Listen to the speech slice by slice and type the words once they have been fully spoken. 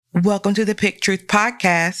Welcome to the Pick Truth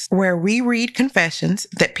Podcast, where we read confessions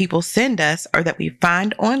that people send us or that we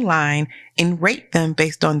find online and rate them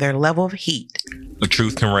based on their level of heat. The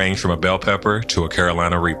truth can range from a bell pepper to a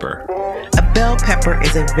Carolina Reaper. A bell pepper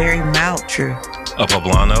is a very mild truth. A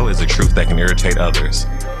poblano is a truth that can irritate others.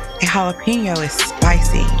 A jalapeno is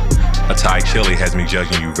spicy. A Thai chili has me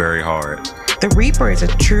judging you very hard. The Reaper is a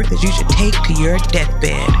truth that you should take to your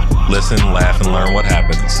deathbed. Listen, laugh, and learn what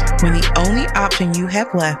happens when the only option you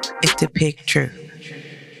have left is to pick truth.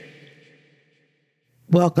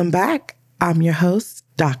 Welcome back. I'm your host,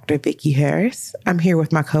 Dr. Vicki Harris. I'm here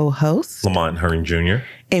with my co-host, Lamont Herring Jr.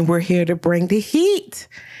 And we're here to bring the heat.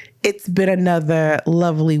 It's been another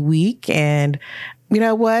lovely week. And you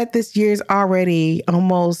know what? This year's already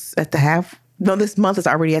almost at the this month is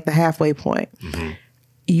already at the halfway point. Mm-hmm.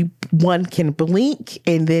 One can blink,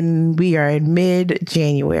 and then we are in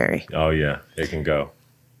mid-January. Oh, yeah. It can go.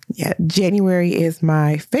 Yeah. January is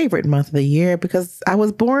my favorite month of the year because I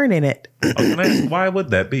was born in it. Why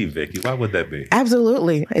would that be, Vicki? Why would that be?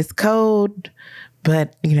 Absolutely. It's cold,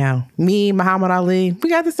 but, me, Muhammad Ali, we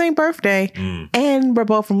got the same birthday, and we're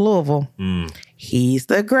both from Louisville. He's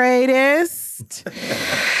the greatest.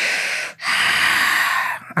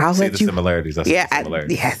 I'll let you similarities.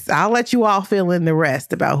 Yes, I'll let you all fill in the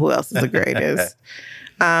rest about who else is the greatest.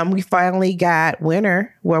 We finally got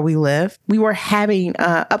winter where we live. We were having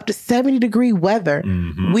up to 70-degree weather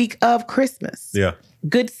week of Christmas. Yeah,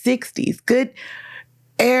 good 60s, good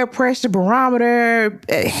air pressure barometer,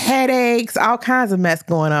 headaches, all kinds of mess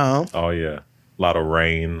going on. Oh yeah, a lot of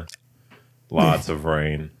rain, lots of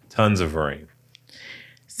rain, tons of rain.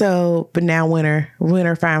 So, but now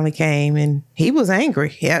winter finally came and he was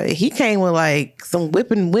angry. Yeah, he came with like some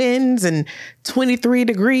whipping winds and 23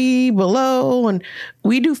 degree below. And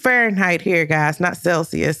we do Fahrenheit here, guys, not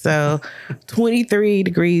Celsius. So 23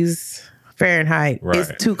 degrees Fahrenheit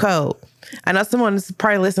is too cold. I know someone's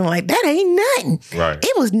probably listening like, that ain't nothing. Right.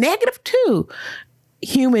 It was -2.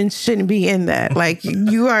 Humans shouldn't be in that. Like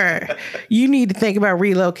you need to think about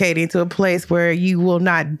relocating to a place where you will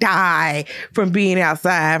not die from being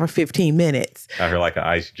outside for 15 minutes. I hear like an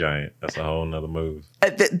ice giant. That's a whole nother move.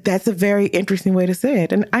 That's a very interesting way to say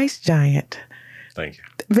it. An ice giant. Thank you.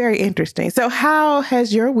 Very interesting. So how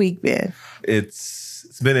has your week been?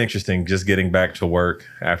 It's been interesting just getting back to work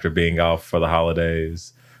after being off for the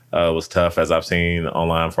holidays. It was tough, as I've seen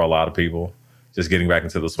online for a lot of people. Just getting back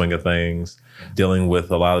into the swing of things, dealing with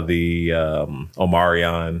a lot of the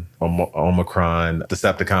Omicron,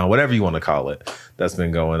 Decepticon, whatever you want to call it, that's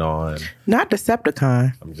been going on. Not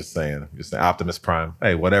Decepticon. I'm just saying Optimus Prime.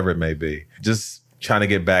 Hey, whatever it may be. Just trying to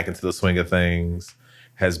get back into the swing of things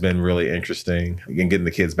has been really interesting. Again, getting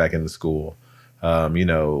the kids back into school. I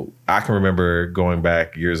can remember going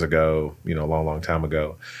back years ago, a long, long time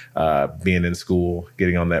ago, being in school,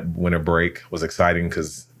 getting on that winter break was exciting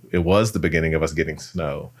because it was the beginning of us getting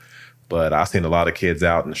snow. But I've seen a lot of kids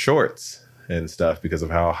out in shorts and stuff because of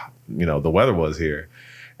how, the weather was here.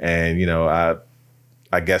 And,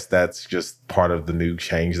 I guess that's just part of the new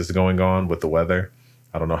change that's going on with the weather.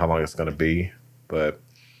 I don't know how long it's going to be, but,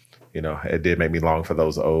 it did make me long for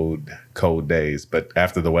those old cold days. But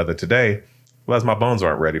after the weather today, my bones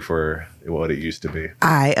aren't ready for what it used to be.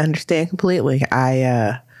 I understand completely.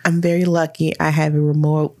 I'm very lucky. I have a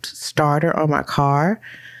remote starter on my car.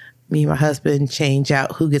 Me and my husband change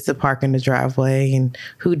out who gets to park in the driveway and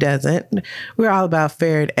who doesn't. We're all about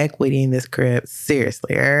fair and equity in this crib.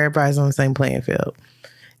 Seriously, everybody's on the same playing field.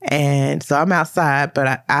 And so I'm outside,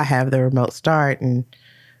 but I have the remote start, and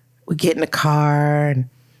we get in the car, and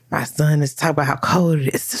my son is talking about how cold it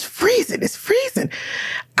is. It's just freezing. It's freezing.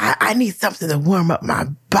 I need something to warm up my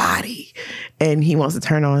body. And he wants to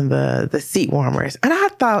turn on the seat warmers. And I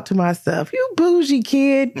thought to myself, you bougie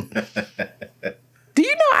kid. Do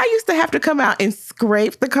you know I used to have to come out and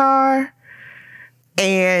scrape the car?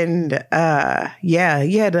 And you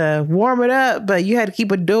had to warm it up, but you had to keep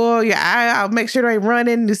a door. I'll make sure they run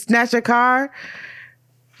in to snatch your car.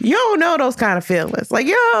 You don't know those kind of feelings. Like,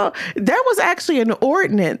 there was actually an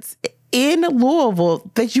ordinance in Louisville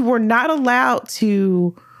that you were not allowed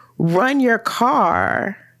to run your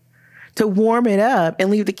car to warm it up and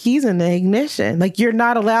leave the keys in the ignition. Like, you're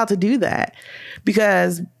not allowed to do that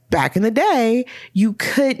because back in the day,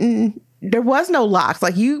 there was no locks.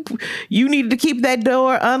 Like you needed to keep that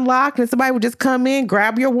door unlocked and somebody would just come in,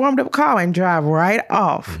 grab your warmed up car and drive right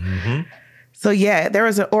off. Mm-hmm. So yeah, there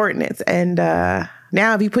was an ordinance. And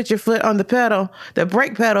now if you put your foot on the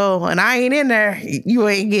brake pedal, and I ain't in there, you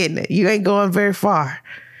ain't getting it. You ain't going very far.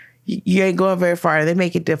 You ain't going very far. They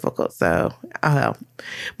make it difficult. So,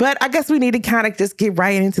 but I guess we need to kind of just get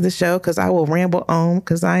right into the show because I will ramble on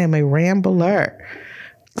because I am a rambler.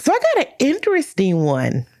 So I got an interesting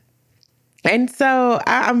one. And so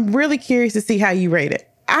I'm really curious to see how you rate it.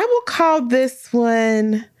 I will call this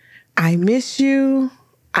one, I miss you,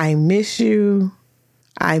 I miss you,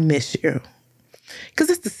 I miss you. Because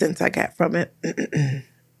that's the sense I got from it.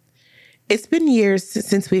 It's been years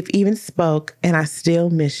since we've even spoke, and I still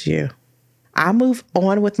miss you. I moved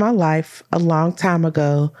on with my life a long time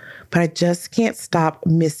ago, but I just can't stop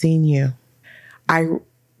missing you. I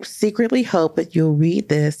secretly hope that you'll read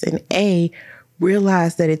this and A,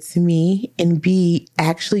 realize that it's me, and B,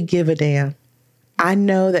 actually give a damn. I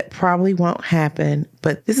know that probably won't happen,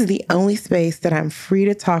 but this is the only space that I'm free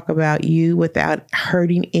to talk about you without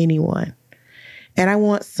hurting anyone. And I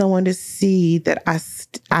want someone to see that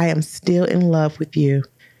I am still in love with you.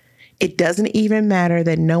 It doesn't even matter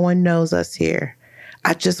that no one knows us here.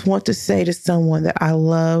 I just want to say to someone that I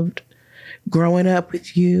loved growing up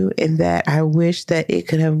with you and that I wish that it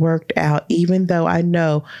could have worked out, even though I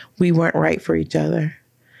know we weren't right for each other.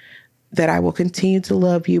 That I will continue to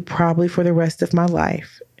love you probably for the rest of my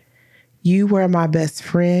life. You were my best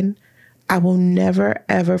friend. I will never,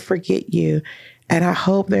 ever forget you. And I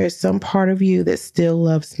hope there is some part of you that still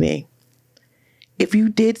loves me. If you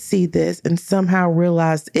did see this and somehow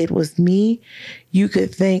realized it was me, you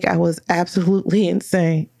could think I was absolutely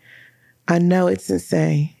insane. I know it's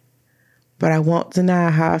insane, but I won't deny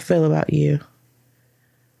how I feel about you.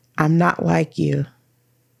 I'm not like you.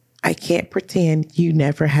 I can't pretend you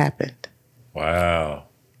never happened. Wow.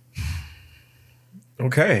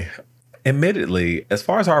 Okay. Admittedly, as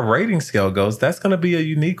far as our rating scale goes, that's going to be a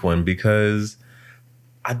unique one because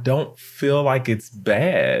I don't feel like it's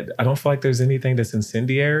bad. I don't feel like there's anything that's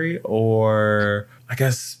incendiary or I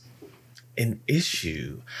guess an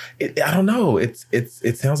issue. I don't know. It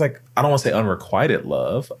sounds like, I don't want to say unrequited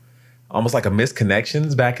love, almost like a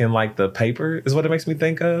misconnections back in like the paper is what it makes me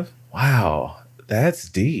think of. Wow, that's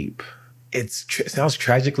deep. It sounds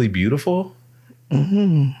tragically beautiful.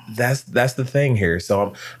 Mm-hmm. That's the thing here.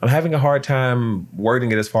 So I'm having a hard time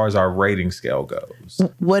wording it as far as our rating scale goes.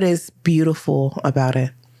 What is beautiful about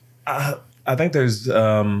it? I think there's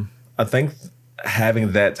I think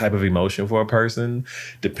having that type of emotion for a person,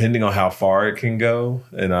 depending on how far it can go,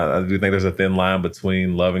 and I do think there's a thin line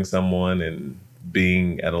between loving someone and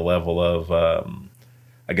being at a level of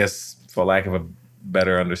I guess, for lack of a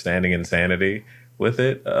better understanding, insanity with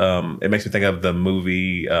it. It makes me think of the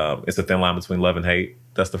movie It's a Thin Line Between Love and Hate.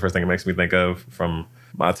 That's the first thing it makes me think of from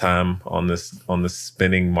my time on this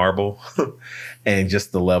spinning marble. And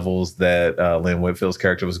just the levels that Lynn Whitfield's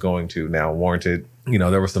character was going to. Now, warranted,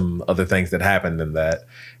 there were some other things that happened in that,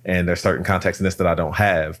 and there's certain context in this that I don't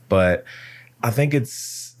have. But I think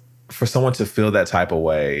it's for someone to feel that type of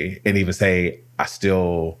way and even say, I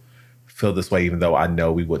still feel this way, even though I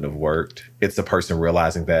know we wouldn't have worked. It's a person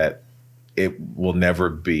realizing that it will never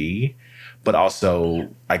be, but also,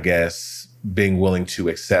 I guess, being willing to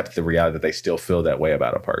accept the reality that they still feel that way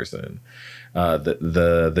about a person.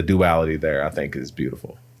 The duality there, I think, is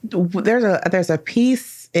beautiful. There's a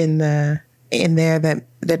piece in there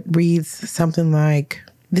that reads something like,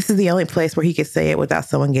 "This is the only place where he could say it without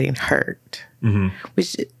someone getting hurt,"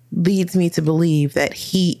 which leads me to believe that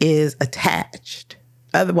he is attached.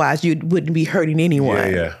 Otherwise, you wouldn't be hurting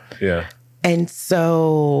anyone. Yeah. And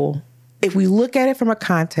so, if we look at it from a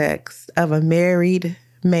context of a married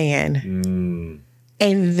man,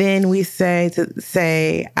 and then we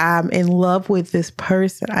say, I'm in love with this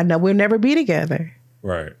person, I know we'll never be together.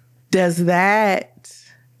 Right. Does that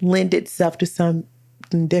lend itself to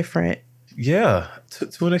something different? Yeah,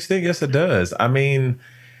 to an extent, yes, it does. I mean,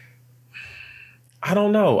 I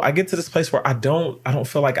don't know. I get to this place where I don't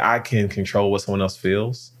feel like I can control what someone else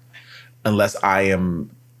feels unless I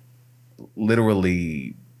am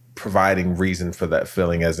literally providing reason for that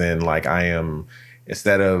feeling, as in like I am,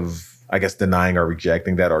 instead of, I guess, denying or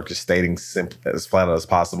rejecting that or just stating as flat out as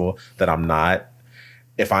possible that I'm not.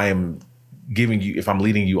 If I am if I'm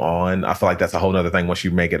leading you on, I feel like that's a whole nother thing once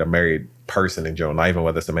you make it a married person in general, not even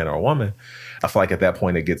whether it's a man or a woman. I feel like at that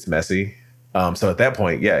point it gets messy. So at that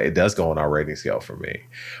point, yeah, it does go on our rating scale for me.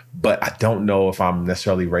 But I don't know if I'm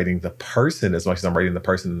necessarily rating the person as much as I'm rating the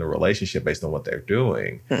person in the relationship based on what they're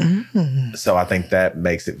doing. Mm-hmm. So I think that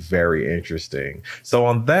makes it very interesting. So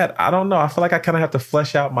on that, I don't know. I feel like I kind of have to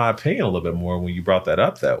flesh out my opinion a little bit more when you brought that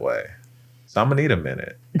up that way. So I'm going to need a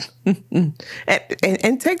minute.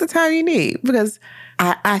 and take the time you need, because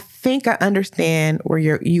I think I understand where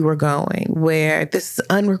you were going, where this is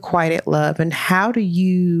unrequited love. And how do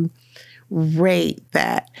you rate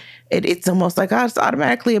that? It's almost like, it's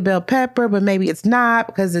automatically a bell pepper, but maybe it's not,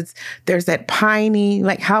 because there's that piney,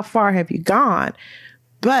 like, how far have you gone?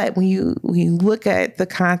 But when you look at the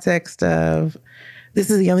context of this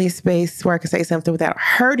is the only space where I can say something without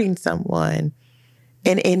hurting someone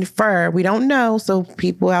and infer. We don't know. So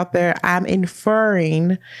people out there, I'm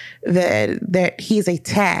inferring that he's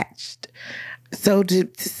attached. So to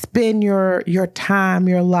spend your time,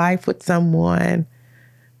 your life with someone,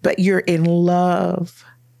 but you're in love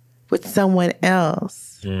with someone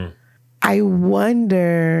else. I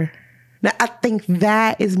wonder, now I think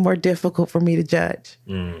that is more difficult for me to judge.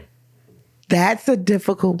 That's a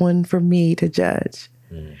difficult one for me to judge.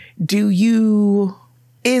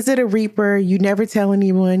 Is it a reaper? You never tell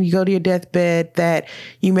anyone, you go to your deathbed that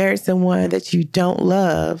you married someone that you don't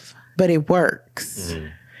love, but it works.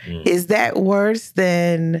 Is that worse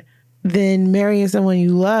than marrying someone you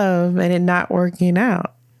love and it not working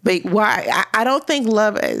out? But why? I don't think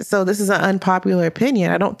love, so this is an unpopular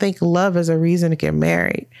opinion. I don't think love is a reason to get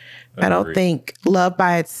married. I don't think love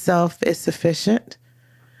by itself is sufficient.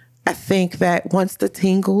 I think that once the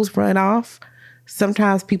tingles run off,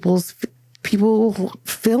 sometimes people's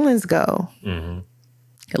feelings go.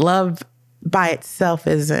 Love by itself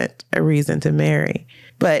isn't a reason to marry.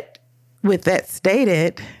 But with that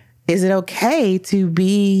stated, is it okay to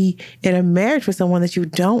be in a marriage with someone that you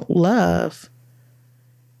don't love?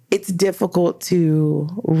 It's difficult to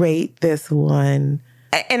rate this one.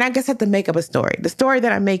 And I guess I have to make up a story. The story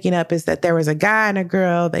that I'm making up is that there was a guy and a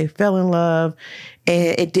girl, they fell in love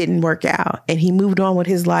and it didn't work out. And he moved on with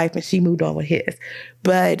his life and she moved on with his.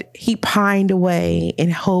 But he pined away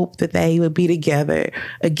in hope that they would be together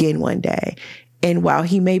again one day. And while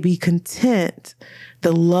he may be content,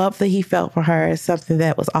 the love that he felt for her is something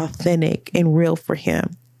that was authentic and real for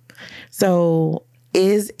him. So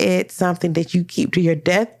is it something that you keep to your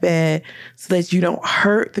deathbed so that you don't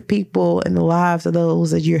hurt the people in the lives of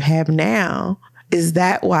those that you have now? Is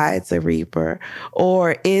that why it's a reaper?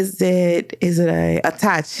 Or is it a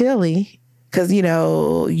tie chili? Because,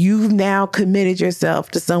 you've now committed yourself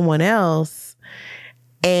to someone else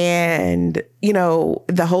and,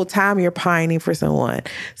 the whole time you're pining for someone.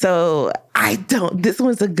 So this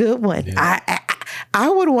one's a good one. Yeah. I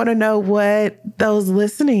would want to know what those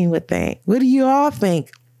listening would think. What do you all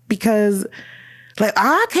think? Because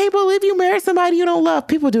I can't believe you married somebody you don't love.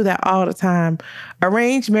 People do that all the time.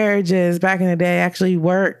 Arranged marriages back in the day actually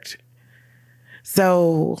worked.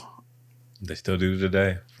 So they still do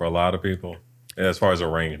today for a lot of people, as far as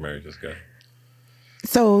arranged marriages go.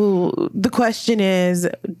 So the question is,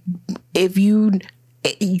 if you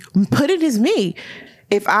put it as me,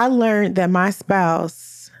 if I learned that my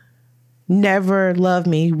spouse never loved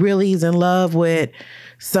me, really is in love with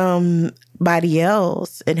somebody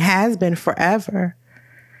else and has been forever,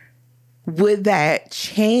 would that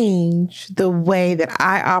change the way that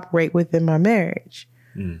I operate within my marriage?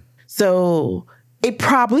 So it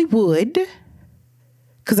probably would,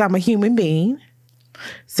 because I'm a human being.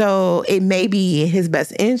 So it may be in his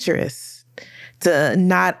best interest to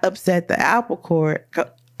not upset the apple cart.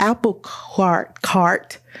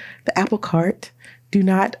 Do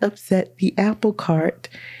not upset the apple cart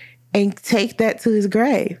and take that to his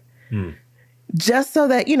grave. Just so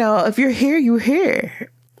that, if you're here, you're here.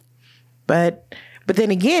 But then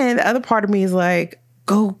again, the other part of me is like,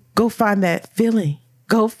 go find that feeling.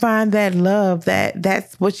 Go find that love,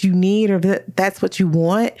 that's what you need or that's what you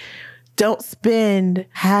want. Don't spend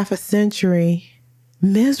half a century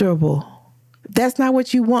miserable. That's not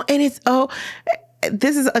what you want. And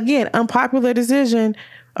this is, again, unpopular decision,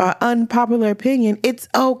 unpopular opinion. It's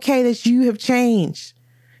okay that you have changed.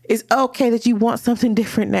 It's okay that you want something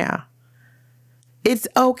different now. It's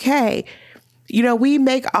okay. We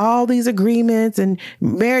make all these agreements and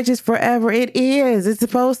marriage is forever. It is. It's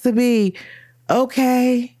supposed to be.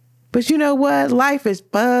 Okay. But you know what? Life is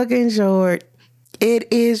bugging short. It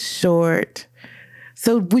is short.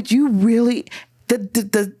 So would you really,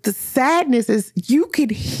 the sadness is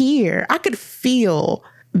I could feel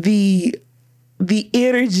the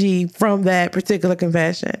energy from that particular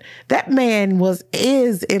confession. That man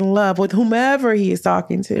is in love with whomever he is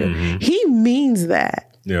talking to. Mm-hmm. He means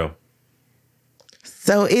that. Yeah.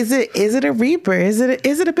 So is it a reaper? Is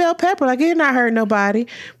it a bell pepper? Like, you're not hurting nobody.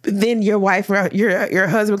 But then your wife or your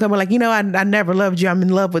husband coming like, I never loved you. I'm in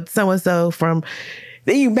love with so-and-so from,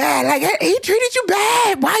 then you mad. Like, he treated you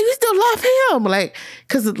bad. Why you still love him? Like,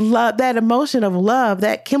 because love, that emotion of love,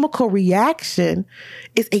 that chemical reaction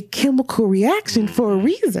is a chemical reaction for a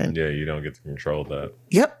reason. Yeah, you don't get to control that.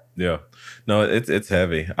 Yep. Yeah. No, it's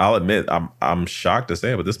heavy. I'll admit, I'm shocked to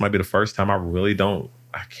say it, but this might be the first time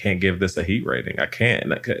I can't give this a heat rating. I can't,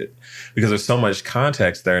 because there's so much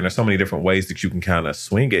context there and there's so many different ways that you can kind of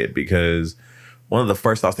swing it. Because one of the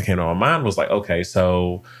first thoughts that came to my mind was like, okay,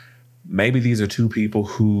 so maybe these are two people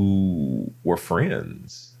who were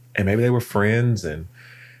friends and maybe they were friends, and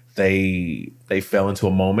they fell into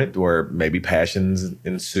a moment where maybe passions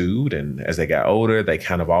ensued, and as they got older, they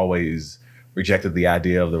kind of always rejected the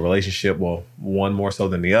idea of the relationship. Well, one more so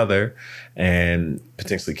than the other, and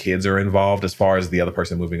potentially kids are involved as far as the other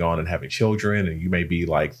person moving on and having children, and you may be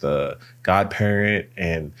like the godparent,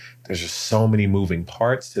 and there's just so many moving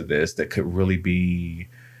parts to this that could really be,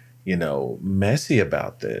 messy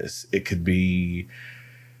about this. It could be,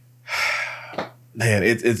 man,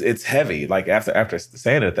 it's heavy. Like after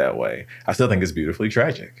saying it that way, I still think it's beautifully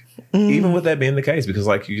tragic, even with that being the case, because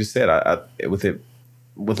like you just said,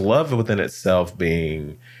 with love within itself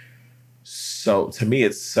being so, to me,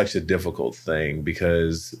 it's such a difficult thing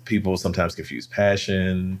because people sometimes confuse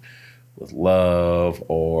passion with love,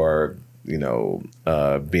 or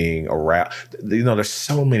being around. There's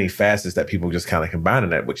so many facets that people just kind of combine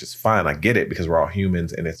in that, which is fine. I get it, because we're all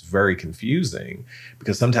humans, and it's very confusing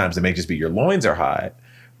because sometimes it may just be your loins are hot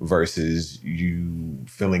versus you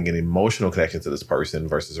feeling an emotional connection to this person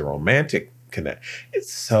versus a romantic connect.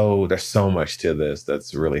 There's so much to this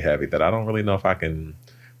that's really heavy that I don't really know if I can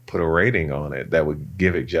put a rating on it that would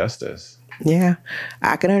give it justice. Yeah,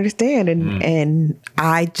 I can understand. And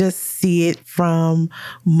I just see it from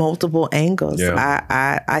multiple angles.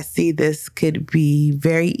 Yeah. I see this could be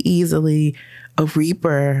very easily a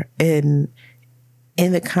reaper in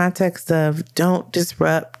the context of don't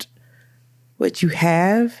disrupt what you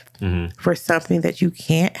have for something that you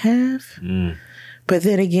can't have. But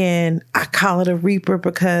then again, I call it a reaper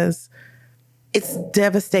because it's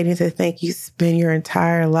devastating to think you spend your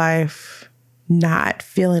entire life not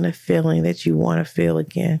feeling a feeling that you want to feel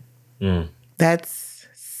again. That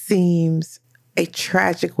seems a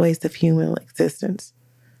tragic waste of human existence.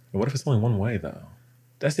 What if it's only one way, though?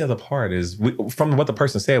 That's the other part is, from what the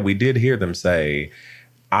person said, we did hear them say,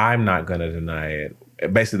 I'm not going to deny it.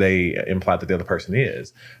 Basically, they implied that the other person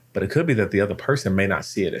is. But it could be that the other person may not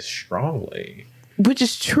see it as strongly. Which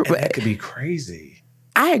is true. And that could be crazy.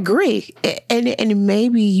 I agree. And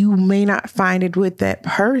maybe you may not find it with that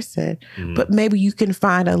person, but maybe you can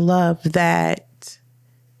find a love that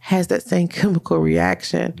has that same chemical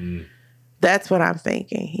reaction. That's what I'm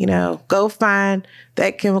thinking. Go find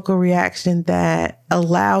that chemical reaction that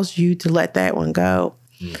allows you to let that one go.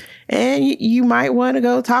 And you might want to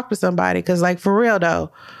go talk to somebody, because like, for real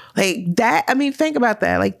though, like that, I mean, think about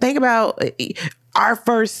that. Like, think about our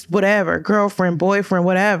first whatever, girlfriend, boyfriend,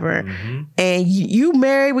 whatever. And you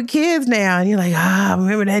married with kids now, and you're like, I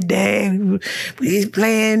remember that day we was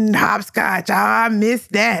playing hopscotch. Oh, I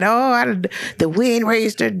missed that. Oh, the wind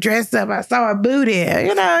raised her dress up. I saw her booty.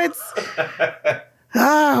 It's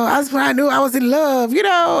that's when I knew I was in love.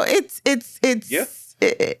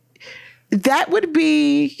 That would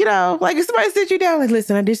be, like if somebody sit you down, like,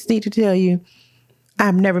 listen, I just need to tell you,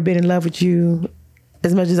 I've never been in love with you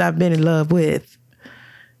as much as I've been in love with.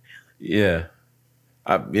 Yeah.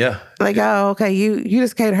 Yeah. Like, oh, okay, you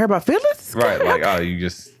just can't hurt my feelings? Right. Like, oh, you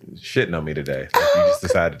just shitting on me today. Like, you just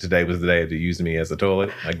decided today was the day to use me as a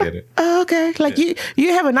toilet. I get it. Oh, okay. Like, you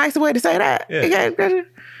have a nicer way to say that? Yeah. Okay.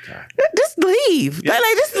 Just leave. Yeah.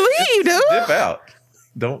 Like, just leave, dude. Dip out.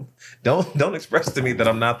 Don't express to me that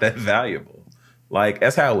I'm not that valuable. Like,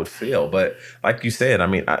 that's how I would feel. But like you said, I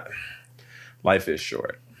mean, life is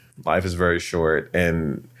short. Life is very short.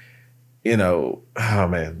 And, oh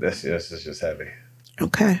man, this is just heavy.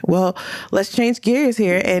 Okay. Well, let's change gears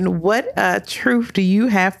here. And what truth do you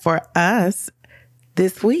have for us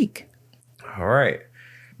this week? All right.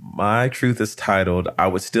 My truth is titled, I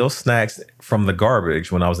would steal snacks from the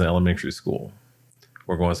garbage when I was in elementary school.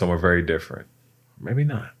 We're going somewhere very different. Maybe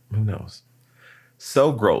not. Who knows?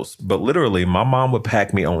 So gross, but literally, my mom would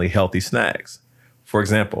pack me only healthy snacks. For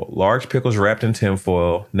example, large pickles wrapped in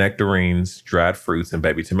tinfoil, nectarines, dried fruits, and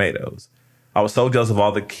baby tomatoes. I was so jealous of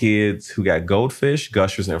all the kids who got goldfish,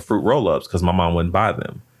 gushers, and fruit roll-ups because my mom wouldn't buy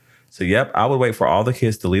them. So yep, I would wait for all the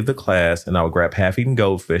kids to leave the class, and I would grab half-eaten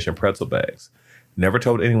goldfish and pretzel bags. Never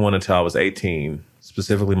told anyone until I was 18,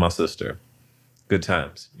 specifically my sister. Good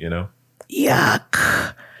times,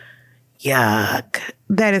 Yuck.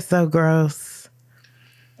 That is so gross.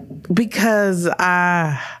 Because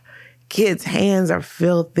kids' hands are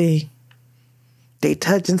filthy. They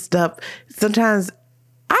touching stuff. Sometimes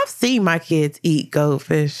I've seen my kids eat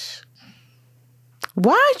goldfish.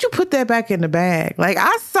 Why'd you put that back in the bag? Like,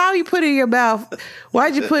 I saw you put it in your mouth.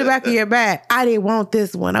 Why'd you put it back in your bag? I didn't want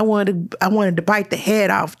this one. I wanted to bite the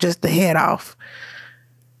head off, just the head off.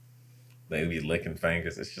 They be licking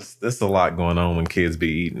fingers. There's a lot going on when kids be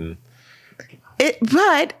eating.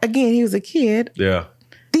 But again, he was a kid. Yeah.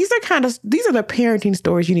 These are the parenting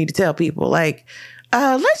stories you need to tell people. Like,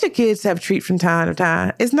 Let your kids have treats from time to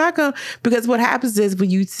time. It's not going to, because what happens is when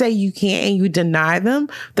you say you can't and you deny them,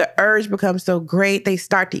 the urge becomes so great, they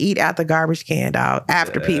start to eat out the garbage can, dog,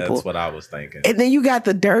 after people. That's what I was thinking. And then you got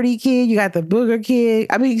the dirty kid, you got the booger kid.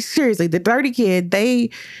 I mean, seriously, the dirty kid,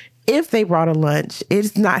 if they brought a lunch,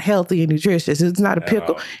 it's not healthy and nutritious. It's not a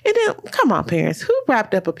pickle. And then, come on, parents, who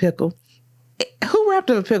wrapped up a pickle? Who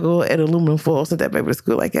wrapped up a pickle in aluminum foil sent that baby to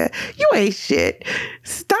school like that? You ain't shit.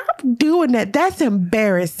 Stop doing that. That's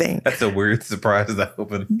embarrassing. That's a weird surprise to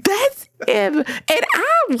open. And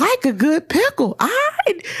I like a good pickle.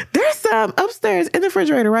 There's some upstairs in the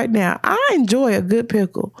refrigerator right now. I enjoy a good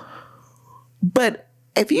pickle. But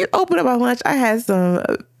if you open up my lunch, I had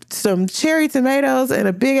some cherry tomatoes and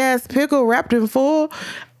a big ass pickle wrapped in foil.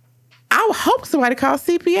 I would hope somebody calls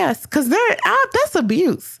CPS because that's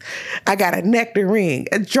abuse. I got a nectarine,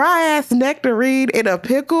 a dry ass nectarine in a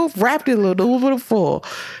pickle wrapped in aluminum foil.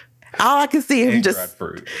 All I can see is just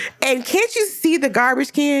fruit. And can't you see the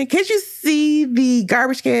garbage can? Can't you see the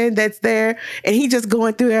garbage can that's there? And he just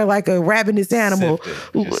going through there like a ravenous animal,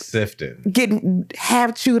 sifting, getting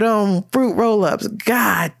half chewed on fruit roll ups.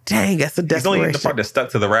 God dang, that's a desperation. He's only the part that stuck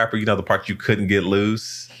to the wrapper. You know, the part you couldn't get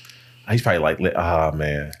loose. He's probably like, oh,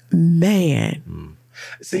 man.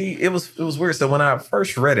 See, it was weird. So when I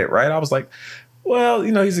first read it, right, I was like, well,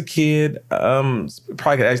 you know, he's a kid. Probably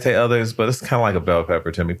could agitate others, but it's kind of like a bell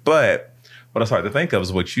pepper to me. But what I started to think of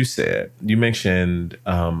is what you said. You mentioned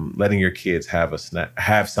letting your kids have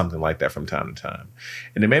something like that from time to time.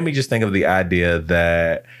 And it made me just think of the idea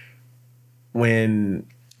that when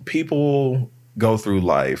people go through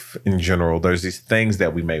life in general, there's these things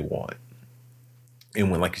that we may want. And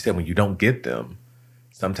when, like you said, when you don't get them,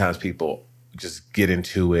 sometimes people just get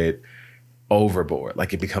into it overboard.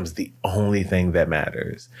 Like it becomes the only thing that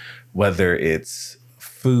matters, whether it's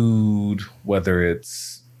food, whether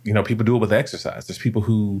it's, you know, people do it with exercise. There's people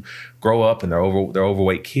who grow up and they're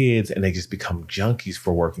overweight kids and they just become junkies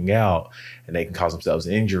for working out and they can cause themselves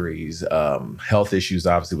injuries, health issues,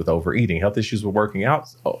 obviously with overeating, health issues with working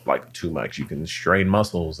out like too much. You can strain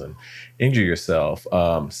muscles and injure yourself.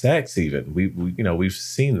 Sex even, we've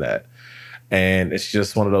seen that. And it's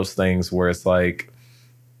just one of those things where it's like,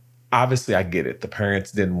 obviously I get it. The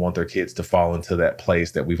parents didn't want their kids to fall into that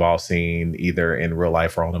place that we've all seen either in real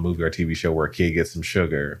life or on a movie or a TV show where a kid gets some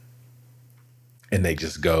sugar and they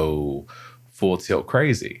just go full tilt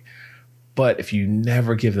crazy. But if you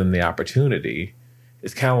never give them the opportunity,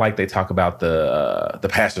 it's kind of like they talk about the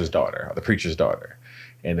pastor's daughter or the preacher's daughter.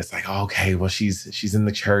 And it's like, okay, well, she's in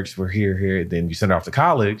the church. We're here. Then you send her off to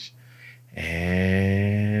college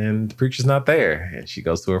and the preacher's not there. And she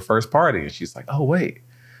goes to her first party and she's like, oh, wait.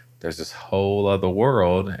 There's this whole other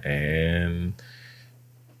world, and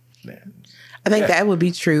I think that would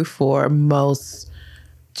be true for most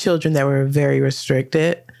children that were very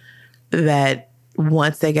restricted, that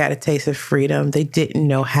once they got a taste of freedom, they didn't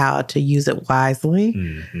know how to use it wisely.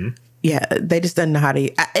 Mm-hmm. Yeah, they just didn't know how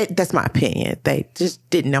to, that's my opinion. They just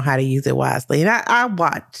didn't know how to use it wisely. And I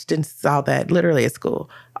watched and saw that literally at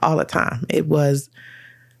school all the time. It was...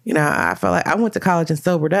 You know, I felt like I went to college and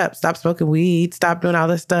sobered up, stopped smoking weed, stopped doing all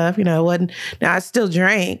this stuff. You know, it wasn't. Now, I still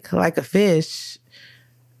drank like a fish.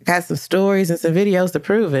 Got some stories and some videos to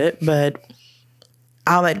prove it. But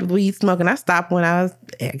all that weed smoking, I stopped when I was,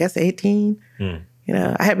 I guess, 18. You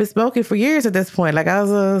know, I had been smoking for years at this point. Like I was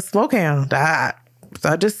a smoke hound.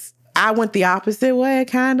 So I went the opposite way,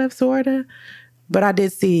 kind of, sort of. But I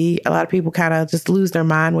did see a lot of people kind of just lose their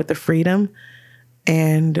mind with the freedom.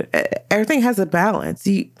 And everything has a balance.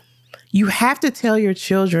 You have to tell your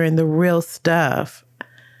children the real stuff.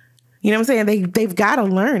 You know what I'm saying? They've got to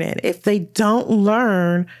learn it. If they don't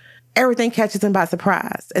learn, everything catches them by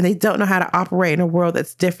surprise. And they don't know how to operate in a world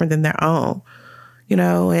that's different than their own. You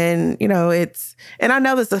know, and, you know, and I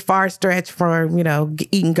know this is a far stretch from, you know,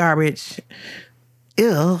 eating garbage.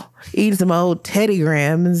 Eating some old Teddy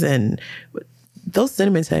Grahams and... Those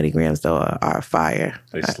cinnamon Teddy Grahams, though, are fire.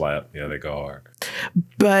 They slap. Yeah, they go hard.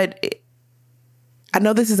 But I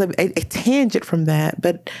know this is a tangent from that,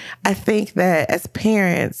 but I think that as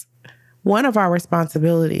parents, one of our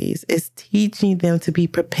responsibilities is teaching them to be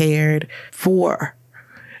prepared for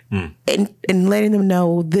and letting them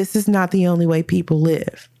know this is not the only way people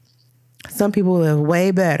live. Some people live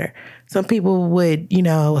way better. Some people would, you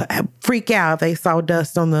know, freak out if they saw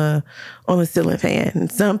dust on the ceiling fan.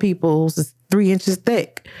 And some people's is 3 inches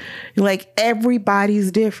thick. Like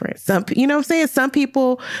everybody's different. You know what I'm saying? Some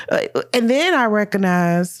people, and then I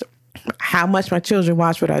recognized how much my children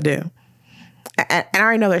watch what I do. And I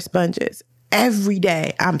already know they're sponges. Every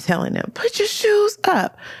day I'm telling them, put your shoes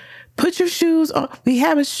up. Put your shoes on. We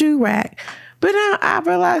have a shoe rack. But now I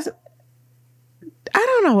realize I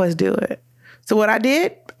don't always do it. So what I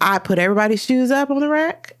did, I put everybody's shoes up on the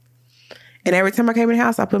rack. And every time I came in the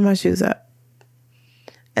house, I put my shoes up.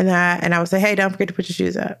 And I would say, hey, don't forget to put your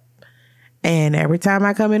shoes up. And every time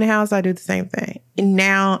I come in the house, I do the same thing. And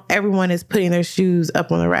now everyone is putting their shoes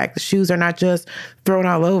up on the rack. The shoes are not just thrown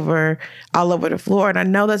all over the floor. And I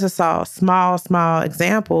know that's a small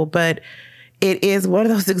example, but it is one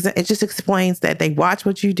of those, it just explains that they watch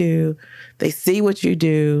what you do. They see what you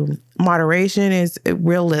do. Moderation is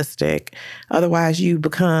realistic. Otherwise, you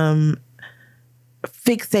become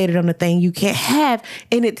fixated on the thing you can't have.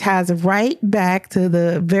 And it ties right back to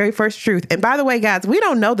the very first truth. And by the way, guys, we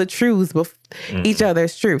don't know the truths before each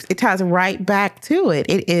other's truths. It ties right back to it.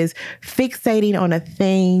 It is fixating on a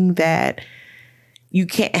thing that you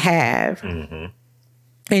can't have.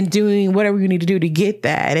 And doing whatever you need to do to get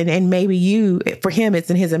that. And maybe for him,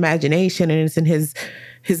 it's in his imagination and it's in his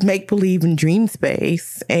make-believe and dream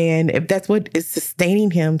space. And if that's what is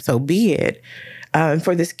sustaining him, so be it.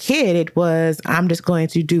 For this kid, it was, I'm just going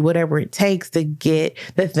to do whatever it takes to get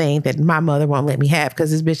the thing that my mother won't let me have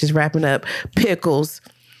because this bitch is wrapping up pickles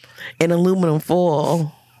in aluminum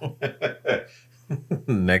foil.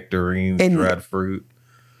 Nectarines, dried fruit.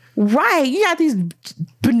 Right. You got these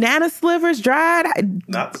banana slivers dried.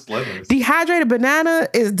 Not slivers. Dehydrated banana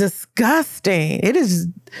is disgusting.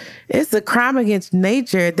 It's a crime against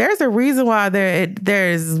nature. There's a reason why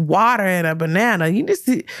there's water in a banana. You just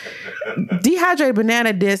see dehydrated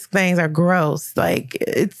banana disc things are gross. Like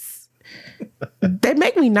they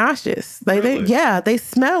make me nauseous. Like really? They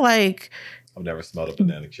smell like I've never smelled a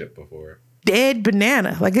banana chip before. Dead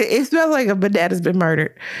banana. Like it smells like a banana's been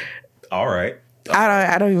murdered. All right.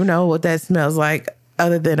 I don't even know what that smells like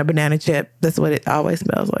other than a banana chip. That's what it always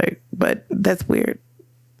smells like. But that's weird.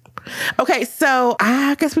 Okay, so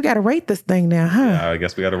I guess we got to rate this thing now, huh? Yeah, I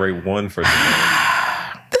guess we got to rate 1 for today.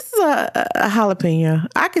 This is a jalapeno.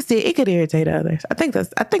 I can see it could irritate others. I think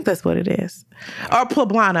that's what it is. Or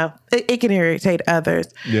poblano. It can irritate others.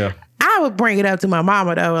 Yeah. I would bring it up to my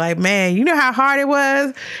mama though. Like, man, you know how hard it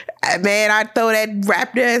was? Man, I throw that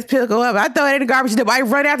wrapped ass pickle up. I throw it in the garbage. Nobody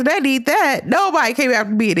run after that and eat that. Nobody came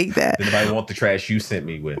after me and eat that. Nobody want the trash you sent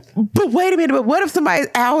me with. But wait a minute. But what if somebody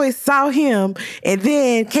always saw him and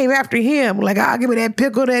then came after him? Like, oh, give me that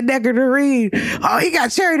pickle, that nectarine. Oh, he got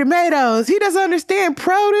cherry tomatoes. He doesn't understand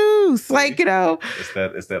produce. Like, you know.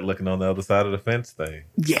 It's that looking on the other side of the fence thing.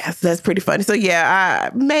 Yes, that's pretty funny. So yeah,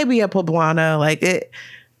 maybe a poblano. Like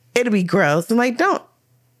it'll be gross. And like, don't.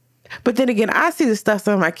 But then again, I see the stuff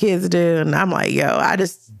some of my kids do, and I'm like, yo, I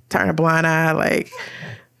just turn a blind eye. Like,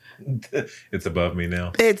 it's above me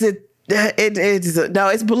now. It's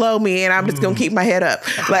below me, and I'm just gonna keep my head up.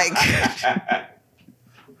 Like,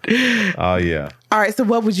 oh yeah. All right. So,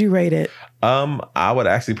 what would you rate it? I would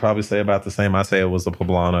actually probably say about the same. I say it was a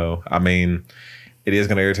poblano. I mean, it is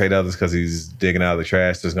going to irritate others because he's digging out of the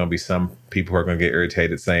trash. There's going to be some people who are going to get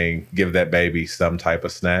irritated saying, give that baby some type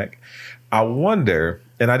of snack. I wonder,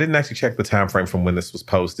 and I didn't actually check the time frame from when this was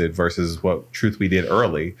posted versus what Truth We did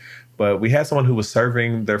early, but we had someone who was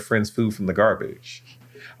serving their friends food from the garbage.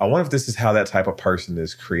 I wonder if this is how that type of person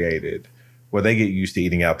is created, where they get used to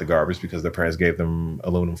eating out the garbage because their parents gave them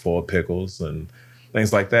aluminum foil pickles and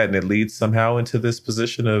things like that. And it leads somehow into this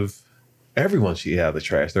position of everyone should eat out of the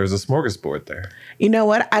trash. There's a smorgasbord there. You know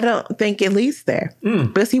what? I don't think it leads there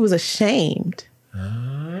because he was ashamed.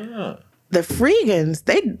 The Freegans,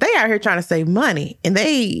 they out here trying to save money. And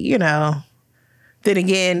they, you know, then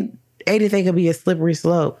again, anything could be a slippery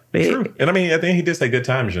slope. True. And I mean, at the end, he did say good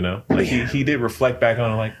times, you know. Like he did reflect back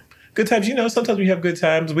on it, like, good times, you know, sometimes we have good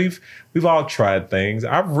times. We've all tried things.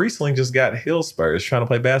 I've recently just got heel spurs trying to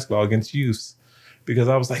play basketball against youths because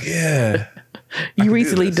I was like, yeah. You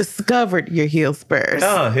recently discovered your heel spurs.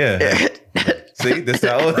 Oh, yeah. See, this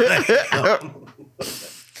how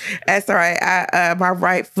That's all right. My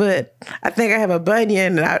right foot, I think I have a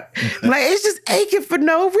bunion. And I'm like, it's just aching for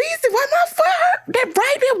no reason. Why my foot hurt? That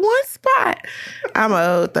right in one spot. I'm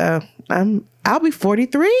old though. I'll be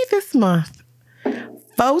 43 this month.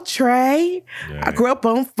 Faux Trey. Yeah. I grew up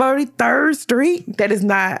on 43rd Street. That is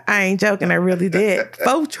not, I ain't joking. I really did.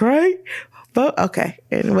 Faux Trey. Okay.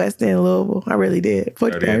 In West End, Louisville. I really did.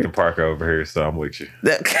 38th Park over here, so I'm with you.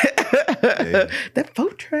 That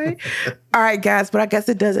Faux Trey. All right, guys. But I guess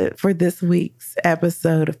it does it for this week's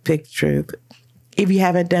episode of Pick Truth. If you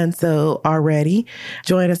haven't done so already,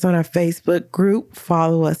 join us on our Facebook group.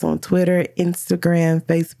 Follow us on Twitter, Instagram,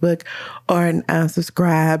 Facebook, or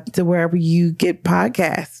subscribe to wherever you get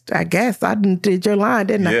podcasts. I guess I did your line,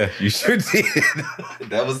 didn't I? Yeah, you sure did.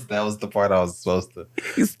 That was the part I was supposed to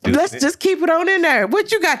do. Let's just keep it on in there.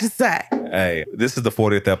 What you got to say? Hey, this is the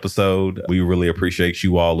 40th episode. We really appreciate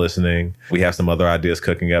you all listening. We have some other ideas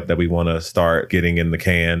cooking up that we want to start getting in the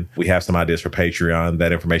can. We have some ideas for Patreon.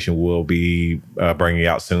 That information will be bringing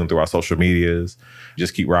out soon through our social medias.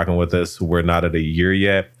 Just keep rocking with us. We're not at a year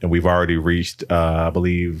yet, and we've already reached, I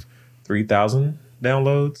believe, 3,000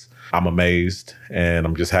 downloads. I'm amazed, and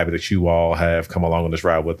I'm just happy that you all have come along on this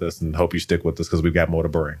ride with us, and hope you stick with us because we've got more to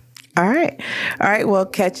bring. All right. Well,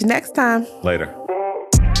 catch you next time. Later.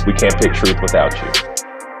 We can't pick truth without you.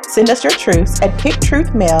 Send us your truths at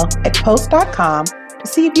picktruthmail@post.com to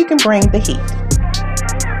see if you can bring the heat.